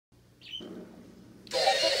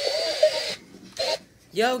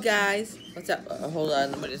Yo guys, what's up? Hold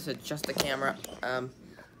on, let me just adjust the camera. Hello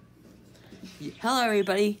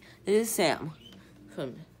everybody, this is Sam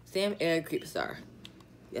from Sam Air Creepstar.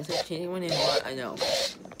 Yes, I'm changing my name a lot, I know.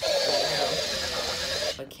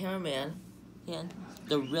 My cameraman and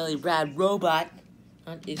the really rad robot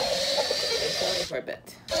is filming for a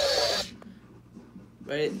bit.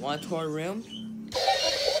 Ready? Want to tour a room?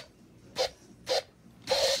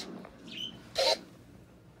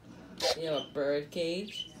 We have a bird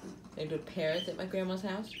cage. They do parrots at my grandma's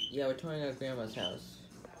house. Yeah, we're touring our grandma's house.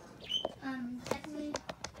 Technically,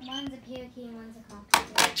 one's a parakeet and one's a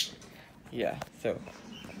cockatoo. Yeah, so.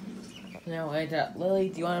 Now, wait, Lily,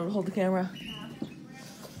 do you want to hold the camera?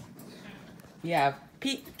 Yeah,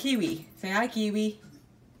 Kiwi. Say hi, Kiwi.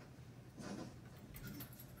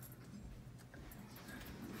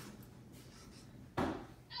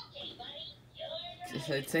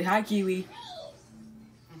 Say hi, Kiwi.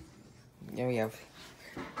 There we have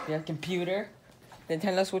a computer,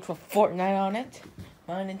 Nintendo Switch with Fortnite on it.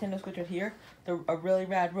 My Nintendo Switch right here. A really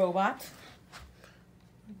rad robot.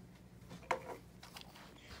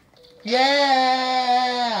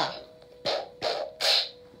 Yeah!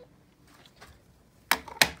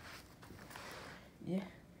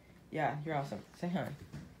 Yeah, you're awesome. Say hi.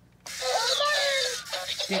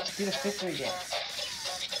 Do the victory dance.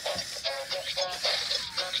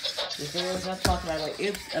 This video is not sponsored by the way.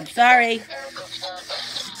 Oops, I'm sorry.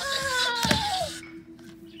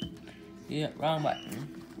 Yeah, wrong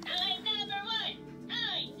button. I'm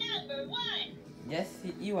number one. Yes,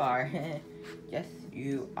 you are. Yes,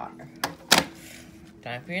 you are.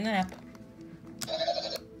 Time for your nap.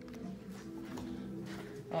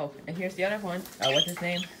 Oh, and here's the other one. What's his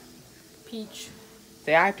name? Peach.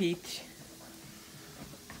 Say hi, Peach.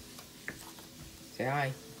 Say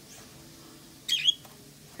hi.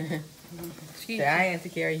 Say hi, Auntie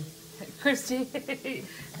Carrie. Christy.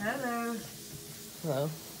 Hello. Hello.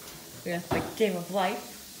 We got the game of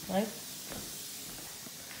life. Life.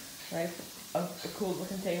 A cool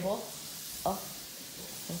looking table.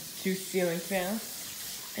 Two ceiling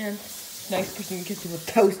fans. And nice person in the kitchen with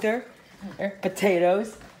toaster.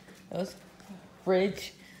 Potatoes. Those.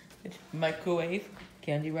 Fridge. Microwave.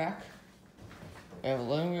 Candy rack. We have a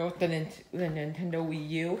living room with the Nintendo Wii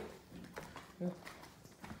U.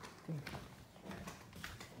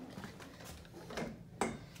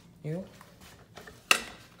 You.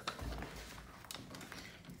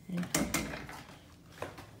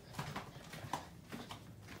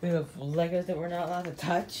 We have Legos that we're not allowed to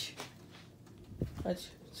touch.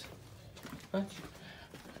 Touch.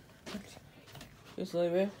 Just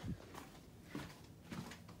leave it.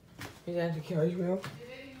 Here's Auntie Carrie's room.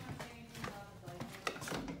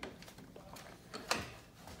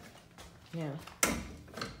 Yeah.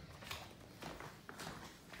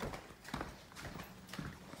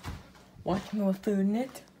 Watching with food in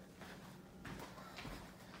it.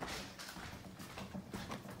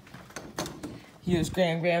 Here's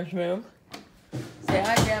Gram's room. Say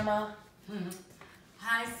hi, Grandma.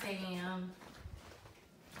 Hi, Sam.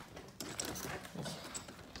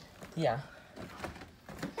 Yeah.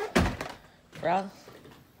 Well,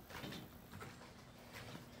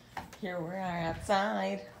 here we are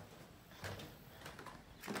outside.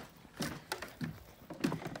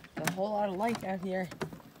 There's a whole lot of light out here.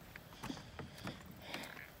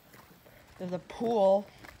 There's a pool.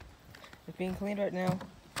 It's being cleaned right now.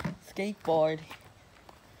 Skateboard.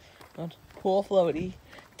 Pool floaty.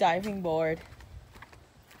 Diving board.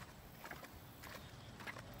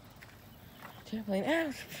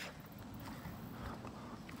 Trampoline.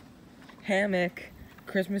 Hammock.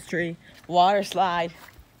 Christmas tree. Water slide.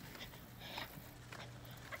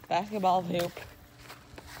 Basketball hoop.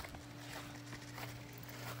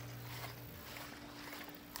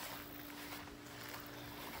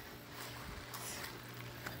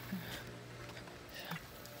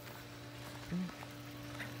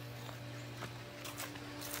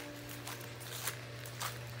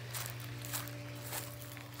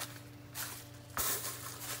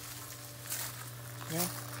 Yeah.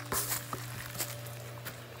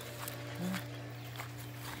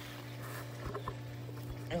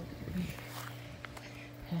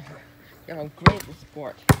 You're a great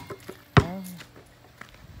sport.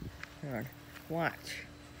 Hard. Watch.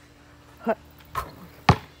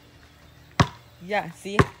 Yeah,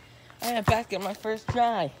 see? I had a basket on my first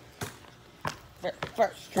try.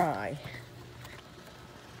 First try.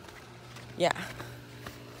 Yeah.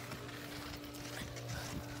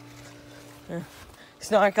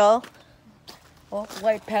 Snorkel. Oh,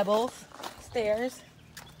 white pebbles. Stairs.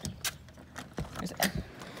 There's a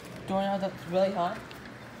doorknob that's really hot.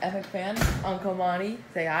 Epic fan. Uncle Monty.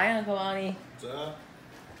 Say hi, Uncle Monty. What's up?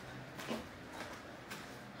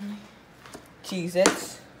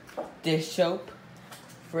 Cheez-Its, dish soap,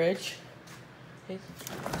 fridge.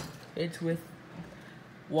 It's with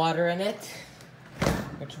water in it.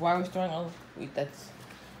 Which is why we're storing all. That's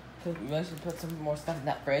because we must put some more stuff in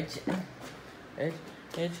that fridge.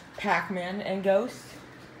 It's Pac-Man and Ghost.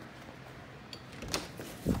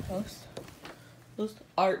 Ghost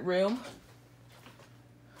art room.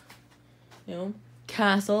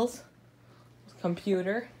 Castles.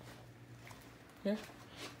 Computer. Here.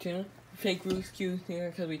 Fake Rubik's Cube here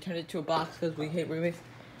because we turned it to a box because we hate Rubik's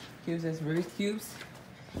Cubes as Rubik's Cubes.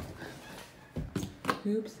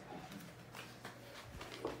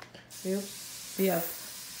 We have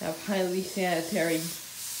highly sanitary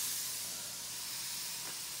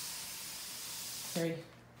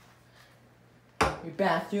your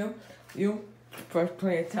bathroom. For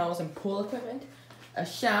plenty of towels and pool equipment. A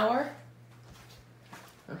shower.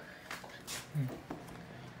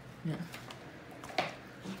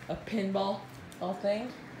 A pinball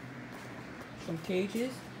thing. Some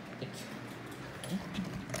cages.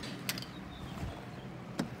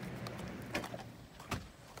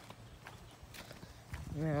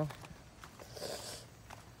 Now,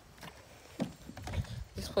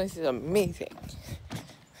 this place is amazing.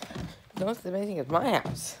 The most amazing is my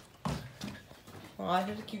house. Oh, I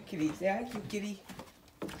did a cute kitty. Say hi, cute kitty.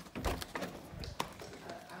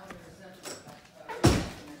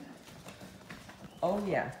 Oh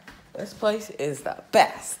yeah, this place is the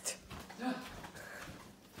best.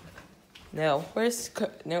 Now, where's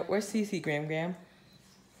Cece Gram?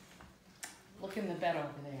 Look in the bed over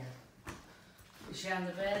there. Is she on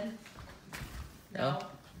the bed? No.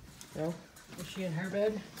 No. Is she in her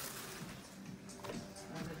bed?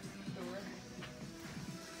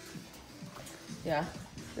 Yeah,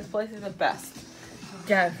 this place is the best.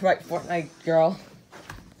 Yeah, right, Fortnite girl.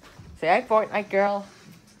 Say hi, Fortnite girl.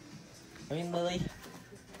 I mean, Lily.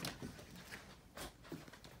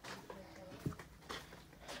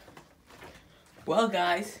 Well,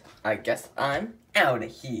 guys, I guess I'm out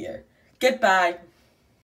of here. Goodbye.